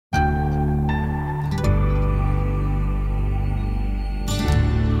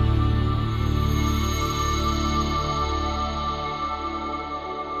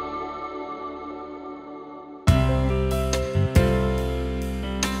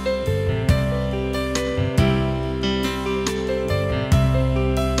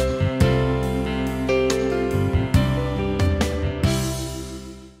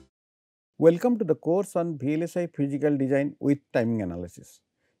Welcome to the course on VLSI physical design with timing analysis.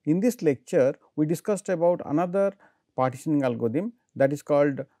 In this lecture, we discussed about another partitioning algorithm that is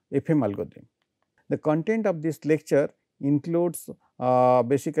called FM algorithm. The content of this lecture includes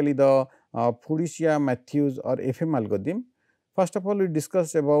basically the Fidducia-Mattheyeses or FM algorithm. First of all, we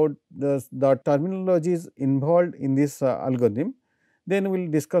discussed about the terminologies involved in this algorithm. Then we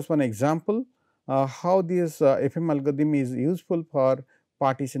will discuss one example how this FM algorithm is useful for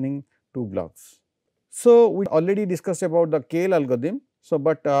partitioning two blocks. So, we already discussed about the KL algorithm. So,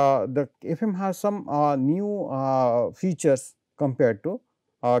 but the FM has some new features compared to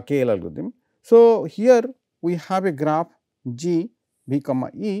KL algorithm. So, here we have a graph G B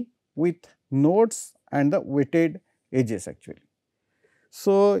comma E with nodes and the weighted edges actually.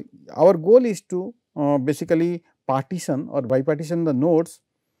 So, our goal is to basically partition or bipartition the nodes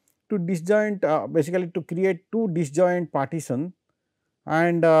to disjoint basically to create two disjoint partition,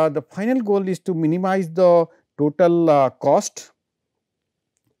 and the final goal is to minimize the total cost,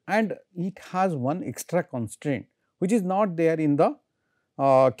 and it has one extra constraint which is not there in the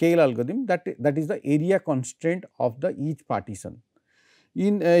KL algorithm, that is the area constraint of the each partition.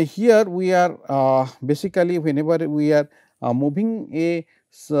 In here we are basically whenever we are moving a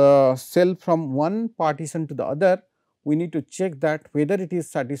cell from one partition to the other, we need to check that whether it is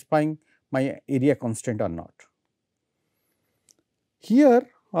satisfying my area constraint or not. Here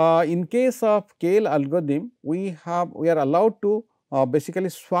in case of KL algorithm, we are allowed to basically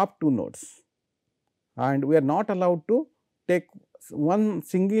swap two nodes, and we are not allowed to take one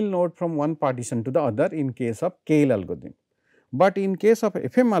single node from one partition to the other in case of KL algorithm. But in case of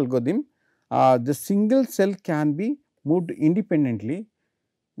FM algorithm, the single cell can be moved independently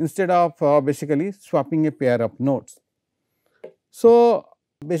instead of basically swapping a pair of nodes. So,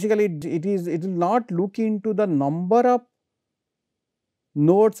 basically it will not look into the number of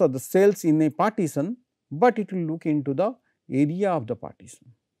nodes or the cells in a partition, but it will look into the area of the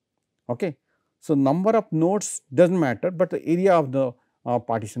partition. Okay. So, number of nodes does not matter, but the area of the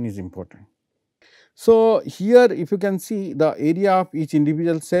partition is important. So, here if you can see, the area of each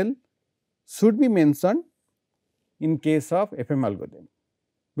individual cell should be mentioned in case of FM algorithm,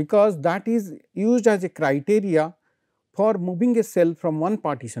 because that is used as a criteria for moving a cell from one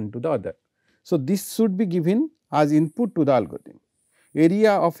partition to the other. So, this should be given as input to the algorithm.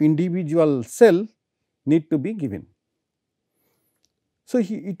 Area of individual cell need to be given. So,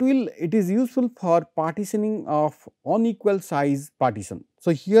 it is useful for partitioning of unequal size partition.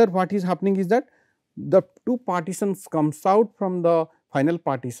 So, here what is happening is that the two partitions comes out from the final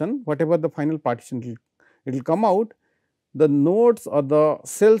partition, whatever the final partition it will come out, the nodes or the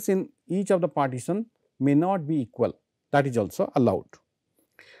cells in each of the partition may not be equal, that is also allowed.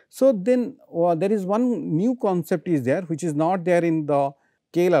 So, then there is one new concept is there which is not there in the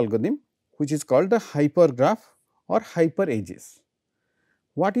KL algorithm, which is called the hypergraph or hyper edges.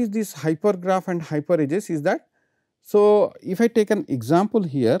 What is this hypergraph and hyper edges is that? So, if I take an example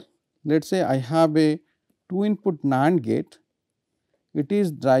here, let us say I have a 2 input NAND gate, it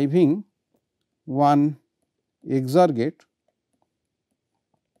is driving one XOR gate.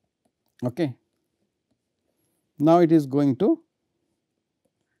 Okay. Now, it is going to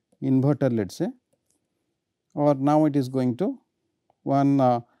inverter, let us say, or now it is going to one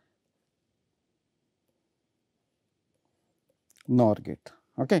NOR gate.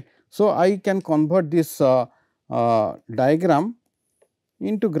 Okay. So, I can convert this diagram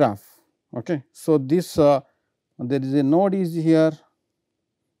into graph. Okay. So, this there is a node is here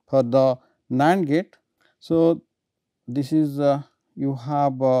for the NAND gate. So, this is you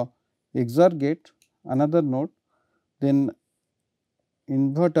have XOR gate, another node, then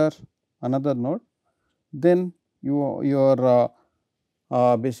inverter, another node, then your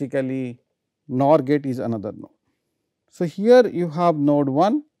basically NOR gate is another node. So, here you have node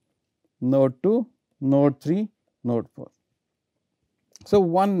 1, node 2, node 3, node 4. So,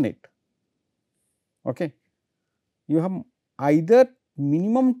 one net. Okay. You have either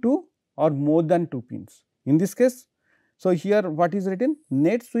minimum 2 or more than 2 pins. In this case, so here what is written?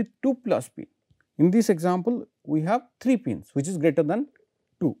 Nets with 2 plus pin. In this example, we have 3 pins which is greater than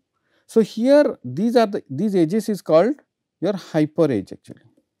 2. So, here these are these edges is called your hyper edge actually,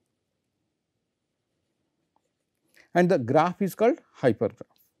 and the graph is called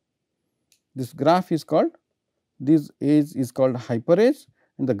hypergraph. This graph is called, this edge is called hyper edge,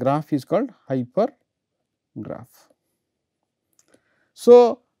 and the graph is called hyper graph.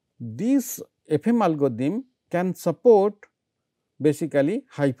 So, this FM algorithm can support basically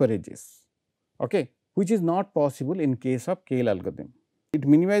hyper edges, okay, which is not possible in case of KL algorithm. It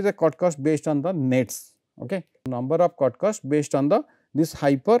minimizes the cut cost based on the nets, okay, number of cut cost based on the this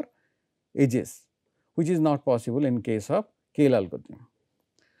hyper edges, which is not possible in case of Keil algorithm.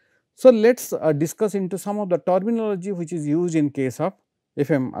 So, let us discuss into some of the terminology which is used in case of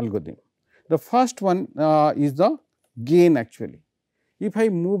FM algorithm. The first one is the gain actually. If I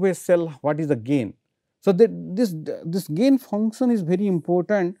move a cell, what is the gain? So, this gain function is very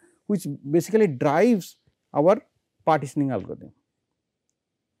important, which basically drives our partitioning algorithm.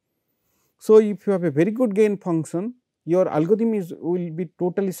 So, if you have a very good gain function, your algorithm will be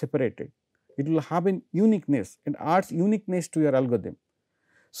totally separated. It will have a uniqueness and adds uniqueness to your algorithm.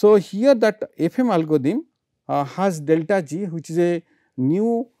 So, here that FM algorithm has delta G, which is a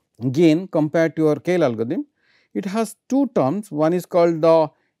new gain compared to your Keil algorithm. It has two terms, one is called the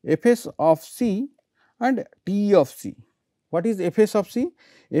Fs of C and T of C. What is Fs of C?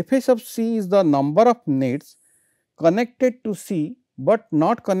 Fs of C is the number of nets connected to C, but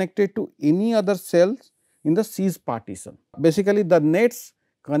not connected to any other cells in the C's partition. Basically, the nets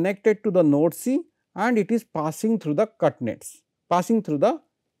connected to the node C and it is passing through the cut nets, passing through the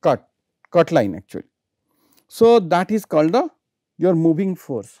cut line actually. So, that is called your moving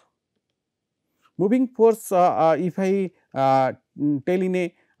force. Moving force, if I tell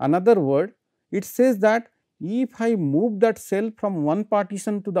in another word, it says that if I move that cell from one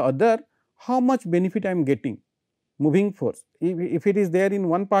partition to the other, how much benefit I am getting? Moving force. If it is there in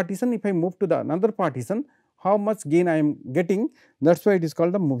one partition, if I move to the another partition, how much gain I am getting? That is why it is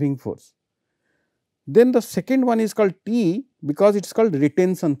called the moving force. Then the second one is called T, because it is called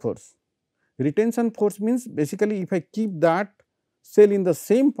retention force. Retention force means basically if I keep that cell in the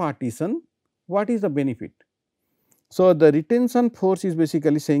same partition, what is the benefit? So, the retention force is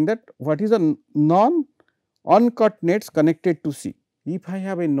basically saying that what is the non uncut nets connected to C. If I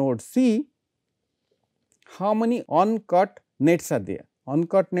have a node C, how many uncut nets are there?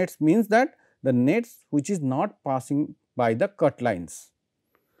 Uncut nets means that the nets which is not passing by the cut lines.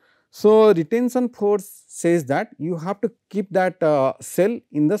 So, retention force says that you have to keep that cell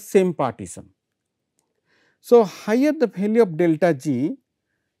in the same partition. So, higher the value of delta G,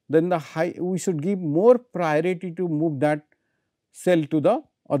 then we should give more priority to move that cell to the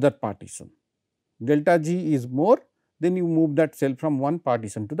other partition. Delta G is more, then you move that cell from one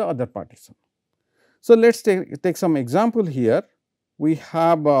partition to the other partition. So, let us take some example here. We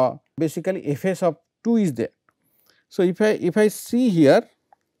have basically Fs of 2 is there. So, if I see here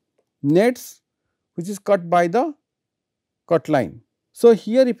nets which is cut by the cut line. So,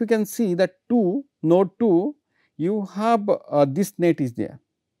 here if you can see that 2 node 2, you have this net is there,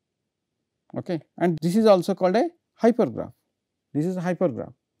 okay, and this is also called a hypergraph. This is a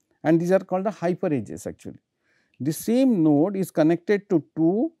hypergraph and these are called the hyper edges actually. The same node is connected to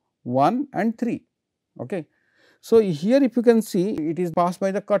 2, 1 and 3. Okay. So, here if you can see it is passed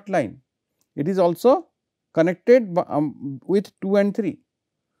by the cut line, it is also connected with 2 and 3.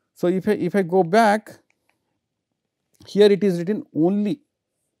 So, if I go back, here it is written only.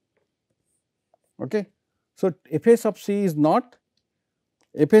 Okay. So, Fs of C is not,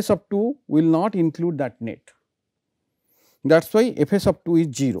 Fs of 2 will not include that net. That is why Fs of 2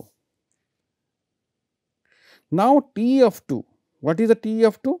 is 0. Now, T of 2, what is the T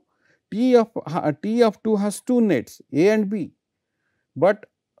of 2? T of 2 has 2 nets A and B, but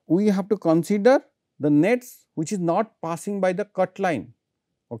we have to consider the nets which is not passing by the cut line,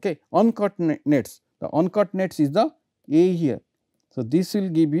 okay, uncut nets. The uncut nets is the A here. So, this will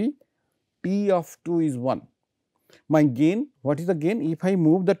give me T of 2 is 1. My gain, what is the gain? If I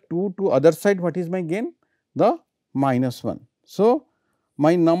move the 2 to other side, what is my gain? The minus 1. So,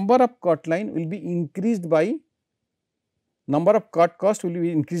 my number of cut line will be increased by, number of cut cost will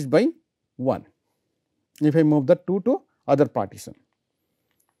be increased by 1 if I move the 2 to other partition.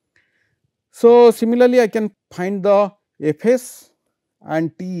 So, similarly, I can find the Fs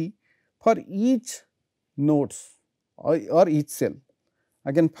and T for each nodes or each cell.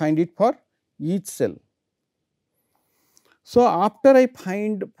 I can find it for each cell. So, after I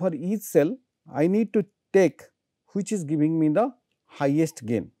find for each cell, I need to take which is giving me the highest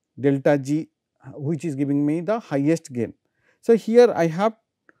gain, delta G which is giving me the highest gain. So, here I have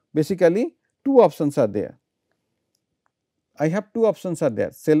basically two options are there. I have two options are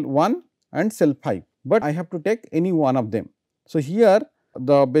there, cell 1 and cell 5, but I have to take any one of them. So, here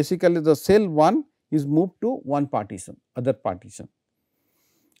the basically the cell 1 is moved to one partition, other partition.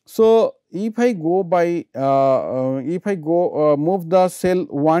 So, if I go by move the cell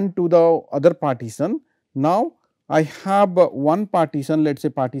 1 to the other partition, now I have one partition, let us say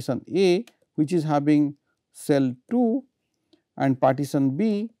partition A, which is having cell 2 and partition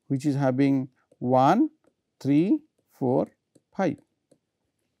B which is having 1, 3, 4, 5.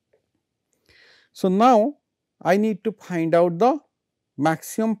 So, now I need to find out the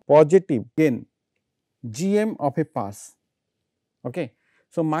maximum positive gain GM of a pass. Okay.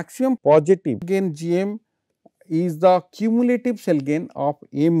 So, maximum positive gain GM is the cumulative cell gain of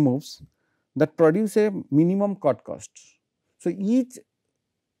M moves that produce a minimum cut cost. So, each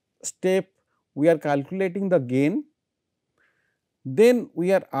step we are calculating the gain, then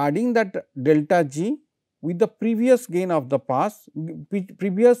we are adding that delta G with the previous gain of the pass,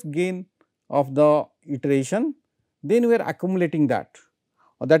 previous gain of the iteration, then we are accumulating that,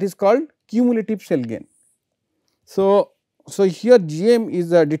 that is called cumulative cell gain. So, here GM is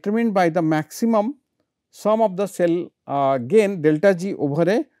determined by the maximum sum of the cell gain delta G over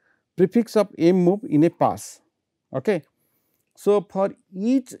a prefix of M move in a pass. Okay. So, for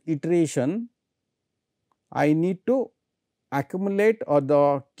each iteration I need to accumulate or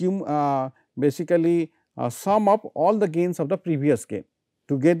the basically sum up all the gains of the previous gain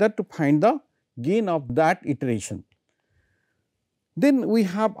together to find the gain of that iteration. Then we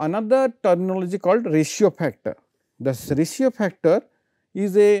have another terminology called ratio factor. The ratio factor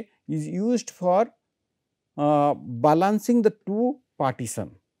is used for balancing the two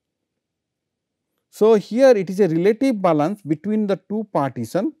partition. So, here it is a relative balance between the two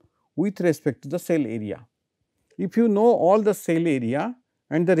partition with respect to the cell area. If you know all the cell area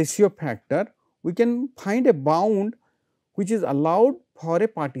and the ratio factor, we can find a bound which is allowed for a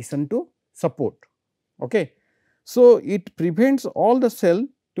partition to support. Okay. So, it prevents all the cell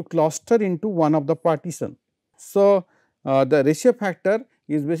to cluster into one of the partition. So, the ratio factor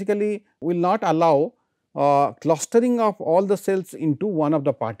is basically will not allow clustering of all the cells into one of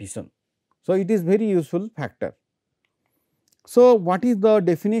the partition. So, it is very useful factor. So, what is the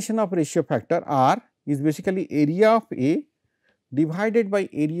definition of ratio factor? R is basically area of A divided by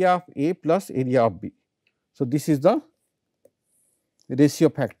area of A plus area of B. So, this is the ratio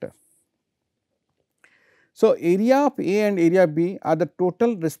factor. So, area of A and area of B are the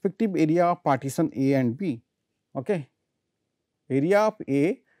total respective area of partition A and B. Okay. Area of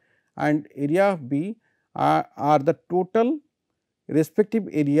A and area of B are the total respective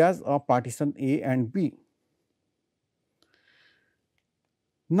areas of partition A and B.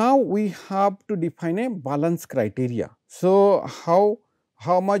 Now, we have to define a balance criteria. So,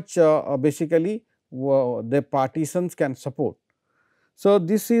 how much basically the partitions can support. So,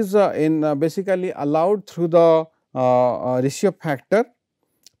 this is basically allowed through the ratio factor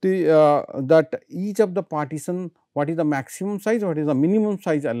that each of the partition, what is the maximum size, what is the minimum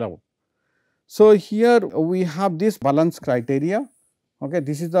size allowed. So, here we have this balance criteria. Okay,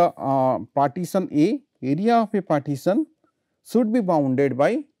 this is the partition A, area of a partition should be bounded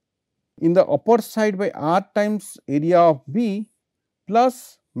by in the upper side by R times area of B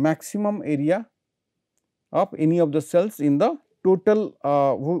plus maximum area of any of the cells in the total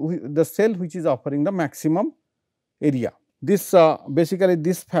the cell which is offering the maximum area. This basically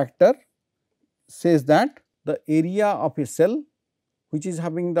this factor says that the area of a cell which is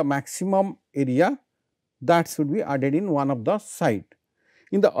having the maximum area, that should be added in one of the side.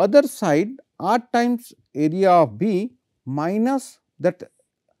 In the other side, R times area of B minus that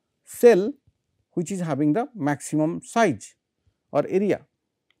cell which is having the maximum size or area.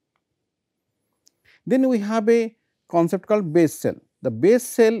 Then we have a concept called base cell. The base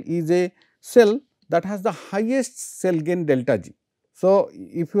cell is a cell that has the highest cell gain delta G. So,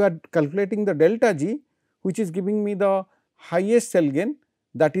 if you are calculating the delta G which is giving me the highest cell gain,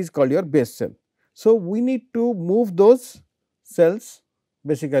 that is called your base cell. So, we need to move those cells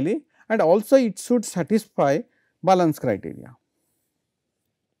basically, and also it should satisfy balance criteria.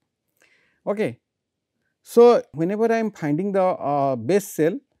 Okay. So, whenever I am finding the base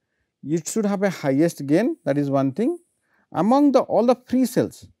cell, it should have a highest gain, that is one thing. Among the all the free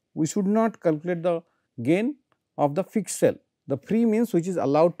cells, we should not calculate the gain of the fixed cell. The free means which is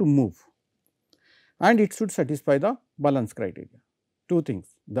allowed to move, and it should satisfy the balance criteria. Two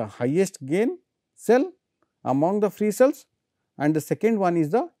things, the highest gain cell among the free cells, and the second one is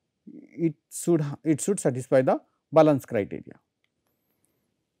the it should satisfy the balance criteria.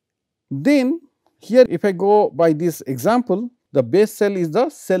 Then here if I go by this example, the base cell is the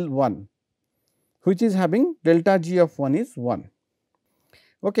cell 1 which is having delta G of 1 is 1.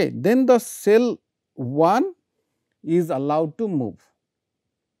 Okay. Then the cell 1 is allowed to move.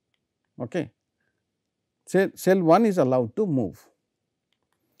 Okay. Cell 1 is allowed to move.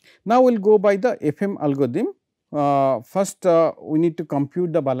 Now, we will go by the FM algorithm. First we need to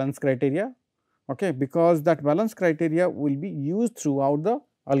compute the balance criteria, okay, because that balance criteria will be used throughout the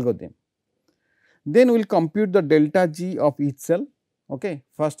algorithm. Then we will compute the delta G of each cell. Okay.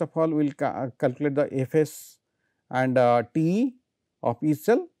 First of all, we will calculate the Fs and Te of each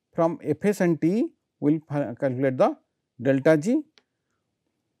cell. From Fs and Te, we will calculate the delta G.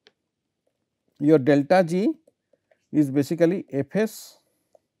 your delta G is basically Fs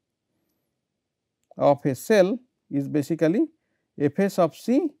of a cell is basically Fs of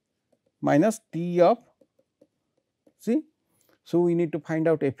C minus T of C. So, we need to find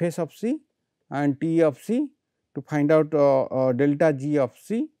out Fs of C and T of C to find out delta G of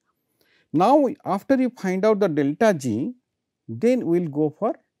C. Now, after you find out the delta G, then we will go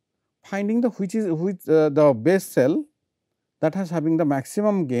for finding the which the base cell that has having the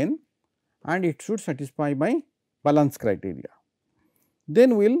maximum gain and it should satisfy my balance criteria.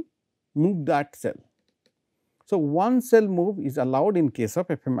 Then we will move that cell. So, one cell move is allowed in case of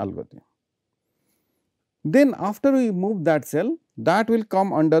FM algorithm. Then after we move that cell, that will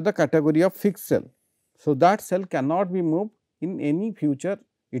come under the category of fixed cell. So, that cell cannot be moved in any future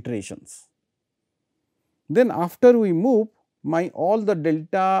iterations. Then after we move, my all the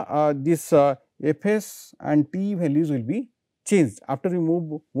delta this Fs and T values will be changed. After we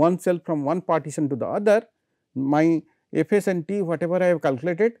move one cell from one partition to the other, my Fs and T whatever I have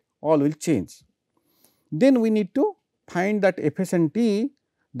calculated all will change. Then we need to find that Fs and T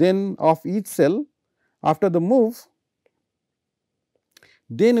then of each cell after the move,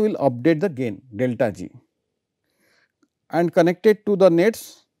 then we will update the gain delta G and connect it to the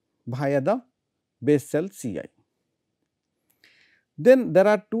nets via the base cell Ci. Then there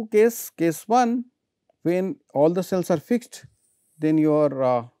are two cases. Case 1, when all the cells are fixed, then you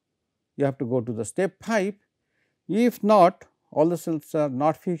have to go to the step 5. If not, all the cells are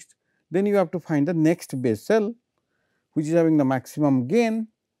not fixed, then you have to find the next base cell which is having the maximum gain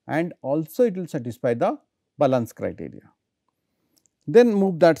and also it will satisfy the balance criteria. Then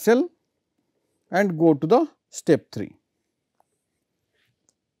move that cell and go to the step 3.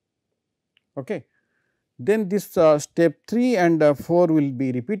 Okay. Then this step 3 and 4 will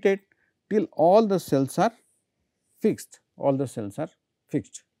be repeated till all the cells are fixed, all the cells are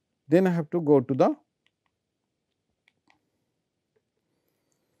fixed. Then I have to go to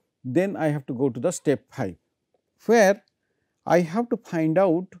the step 5, where I have to find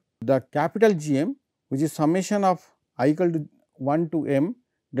out the capital Gm, which is summation of I equal to 1 to m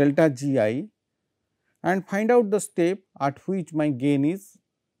delta Gi, and find out the step at which my gain is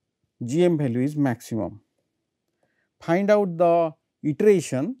Gm value is maximum. Find out the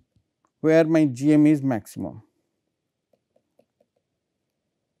iteration where my Gm is maximum.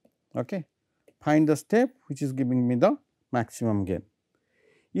 Okay. Find the step which is giving me the maximum gain.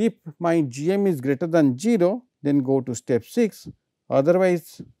 If my Gm is greater than 0, then go to step 6,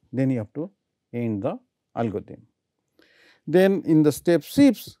 otherwise then you have to end the algorithm. Then in the step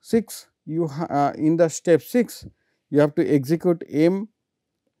 6 you have to execute m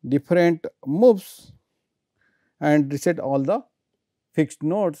different moves and reset all the fixed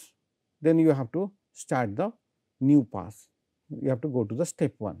nodes, then you have to start the new pass. You have to go to the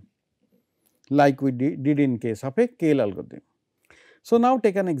step 1 like we did in case of a KL algorithm. So, now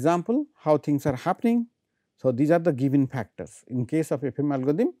take an example how things are happening. So, these are the given factors in case of FM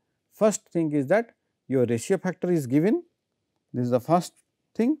algorithm. First thing is that your ratio factor is given, this is the first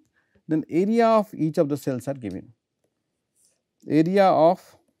thing, then area of each of the cells are given. Area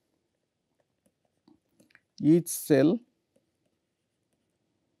of each cell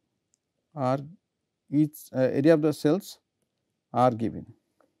are area of the cells are given.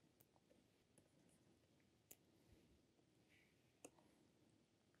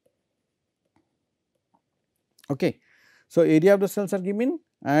 Okay. So, area of the cells are given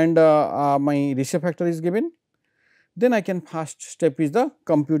and my ratio factor is given. Then I can first step is the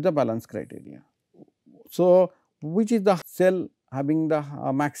compute the balance criteria. So, which is the cell having the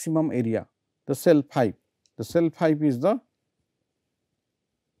maximum area? The cell 5. The cell 5 is the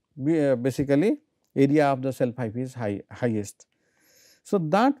basically area of the cell 5 is highest. So,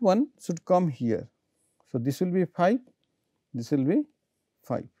 that one should come here. So, this will be 5, this will be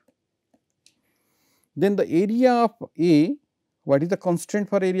 5. Then the area of A, what is the constant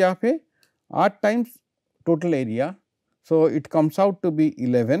for area of A? R times total area. So, it comes out to be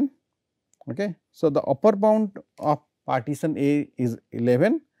 11. Okay. So, the upper bound of partition A is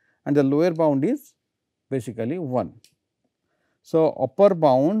 11 and the lower bound is basically 1. So, upper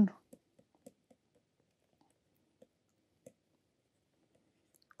bound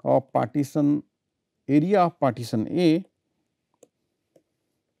of partition area of partition A,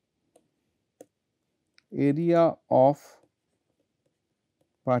 area of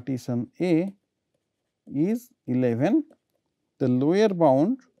partition A is 11, the lower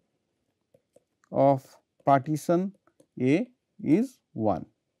bound of partition A is 1.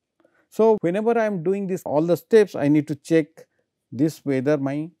 So, whenever I am doing this all the steps, I need to check this whether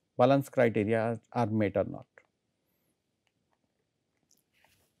my balance criteria are met or not.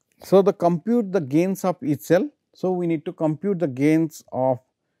 So, the compute the gains of each cell. So, we need to compute the gains of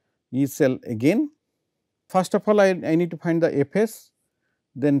each cell again. First of all, I need to find the Fs,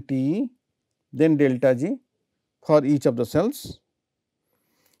 then Te, then delta G for each of the cells.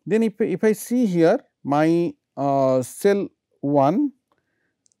 Then if I see here my cell 1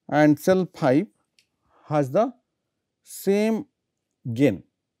 and cell 5 has the same gain,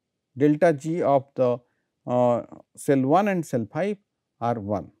 delta G of the cell 1 and cell 5 are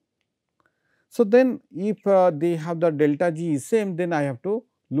 1. So, then if they have the delta G is same, then I have to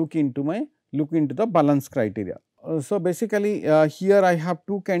look into the balance criteria. So, basically here I have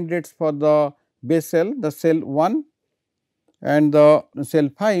two candidates for the base cell, the cell 1 and the cell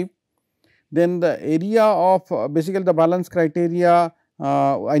 5. Then the area of basically the balance criteria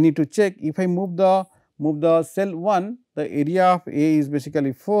I need to check. If I move the cell 1, the area of A is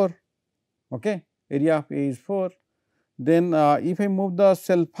basically 4, okay. Area of A is 4. Then if I move the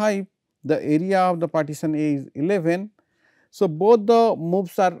cell 5, the area of the partition A is 11. So, both the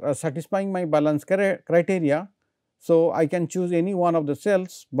moves are satisfying my balance criteria. So, I can choose any one of the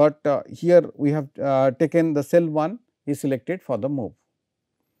cells, but here we have taken the cell 1 is selected for the move.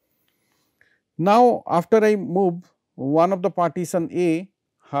 Now, after I move one of the partition A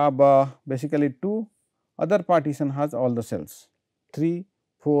have basically 2, other partition has all the cells 3,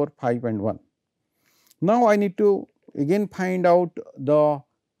 4, 5 and 1. Now, I need to again find out the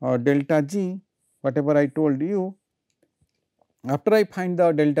delta G, whatever I told you. After I find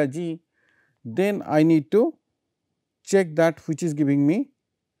the delta G, then I need to check that which is giving me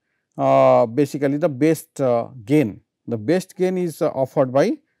basically the best gain. The best gain is offered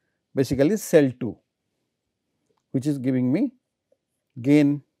by basically cell 2, which is giving me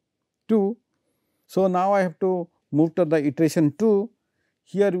gain 2. So, now I have to move to the iteration 2.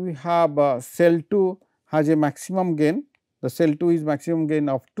 Here we have cell 2 has a maximum gain, the cell 2 is maximum gain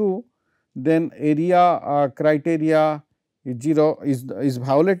of 2, then area criteria is 0 is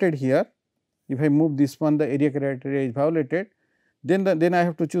violated here. If I move this one, the area criteria is violated. Then I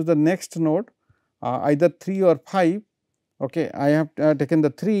have to choose the next node either 3 or 5. Okay, I have taken the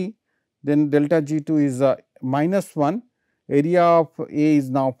 3, then delta G2 is -1, area of A is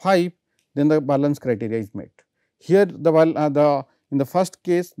now 5, then the balance criteria is met. Here in the first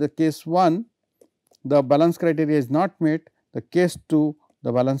case, the case 1, the balance criteria is not met, the case 2,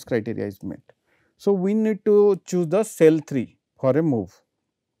 the balance criteria is met. So, we need to choose the cell 3 for a move.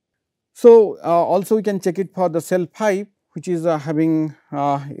 So, also we can check it for the cell 5, which is having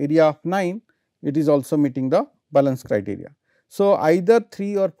area of 9, it is also meeting the balance criteria. So, either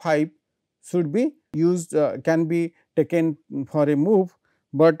 3 or 5 should be used, can be taken for a move,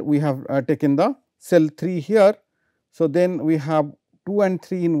 but we have taken the cell 3 here. So, then we have 2 and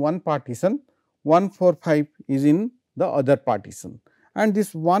 3 in one partition, 1, 4, 5 is in the other partition, and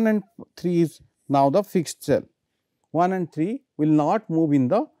this 1 and 3 is now the fixed cell. 1 and 3 will not move in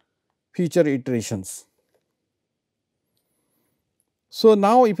the future iterations. So,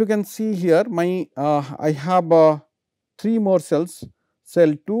 now if you can see here my I have 3 more cells,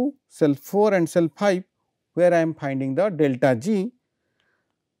 cell 2, cell 4 and cell 5, where I am finding the delta G.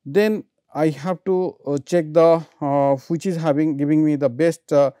 Then I have to check the which is giving me the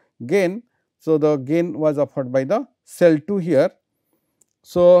best gain. So, the gain was offered by the cell 2 here.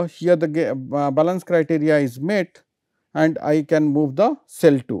 So, here the balance criteria is met and I can move the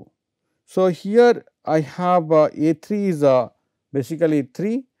cell 2. So, here I have A3 is basically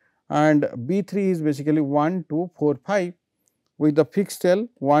 3 and B3 is basically 1, 2, 4, 5 with the fixed cell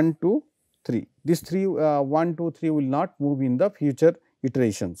 1, 2, 3. This 1, 2, 3 will not move in the future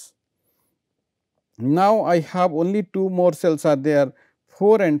iterations. Now, I have only 2 more cells are there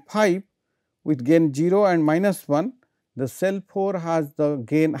 4 and 5 with gain 0 and -1. The cell 4 has the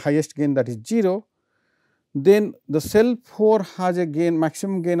gain highest gain, that is 0. Then the cell 4 has a gain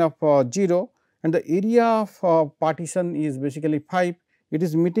maximum gain of 0 and the area of partition is basically 5, it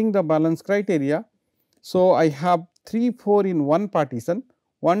is meeting the balance criteria. So, I have 3, 4 in one partition,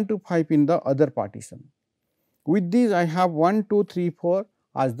 1 to 5 in the other partition. With these I have 1, 2, 3, 4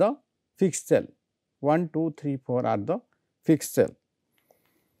 as the fixed cell, 1, 2, 3, 4 are the fixed cell.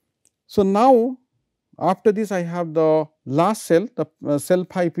 So, now after this I have the last cell, the cell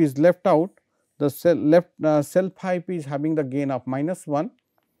 5 is left out, the cell 5 is having the gain of -1,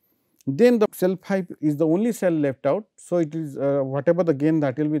 then the cell 5 is the only cell left out. So, it is whatever the gain,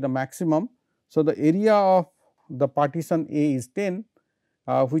 that will be the maximum. So, the area of the partition A is 10,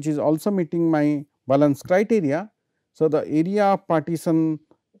 which is also meeting my balance criteria. So, the area of partition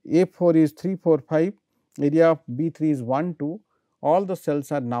A4 is 3, 4, 5, area of B3 is 1, 2, all the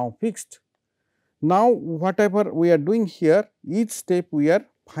cells are now fixed. Now, whatever we are doing here, each step we are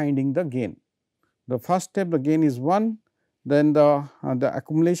finding the gain. The first step, the gain is 1, then the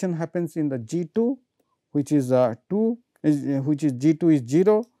accumulation happens in the G2, which is 2, which is G2 is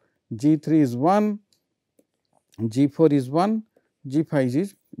 0, G3 is 1, G4 is 1,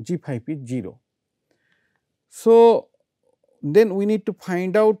 G5 is 0. So, then we need to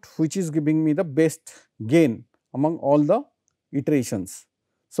find out which is giving me the best gain among all the iterations.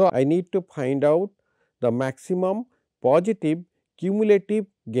 So, I need to find out the maximum positive cumulative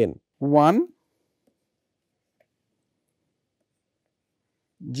gain 1,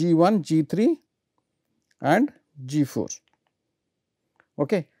 G1, G3 and G4.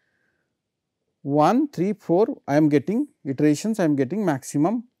 Okay. 1, 3, 4 I am getting iterations, I am getting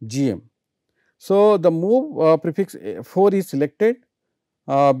maximum GM. So, the move prefix 4 is selected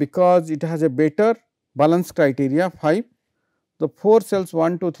because it has a better balance criteria 5. The 4 cells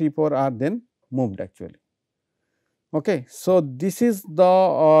 1, 2, 3, 4 are then moved actually. Okay. So, this is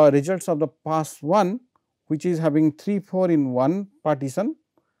the results of the pass 1, which is having 3, 4 in one partition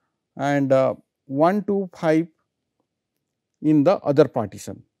and 1, 2, 5 in the other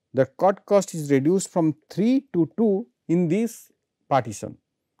partition. The cut cost is reduced from 3 to 2 in this partition.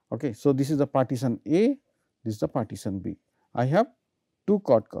 Okay. So, this is the partition A, this is the partition B. I have 2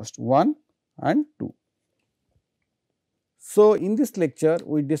 cut cost 1 and 2. So, in this lecture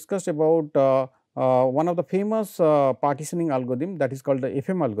we discussed about one of the famous partitioning algorithm, that is called the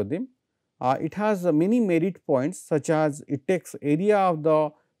FM algorithm. It has many merit points, such as it takes area of the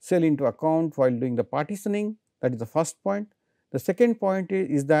cell into account while doing the partitioning, that is the first point. The second point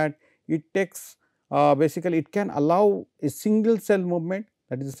is that it takes basically it can allow a single cell movement,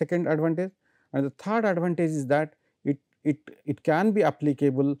 that is the second advantage, and the third advantage is that it can be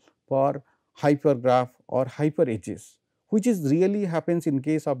applicable for hypergraph or hyper edges, which is really happens in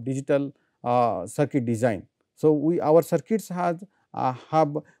case of digital circuit design. So, our circuits have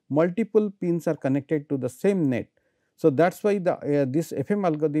multiple pins are connected to the same net. So, that is why this FM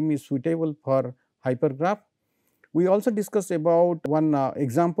algorithm is suitable for hypergraph. We also discussed about one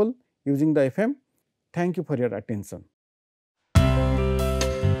example using the FM. Thank you for your attention.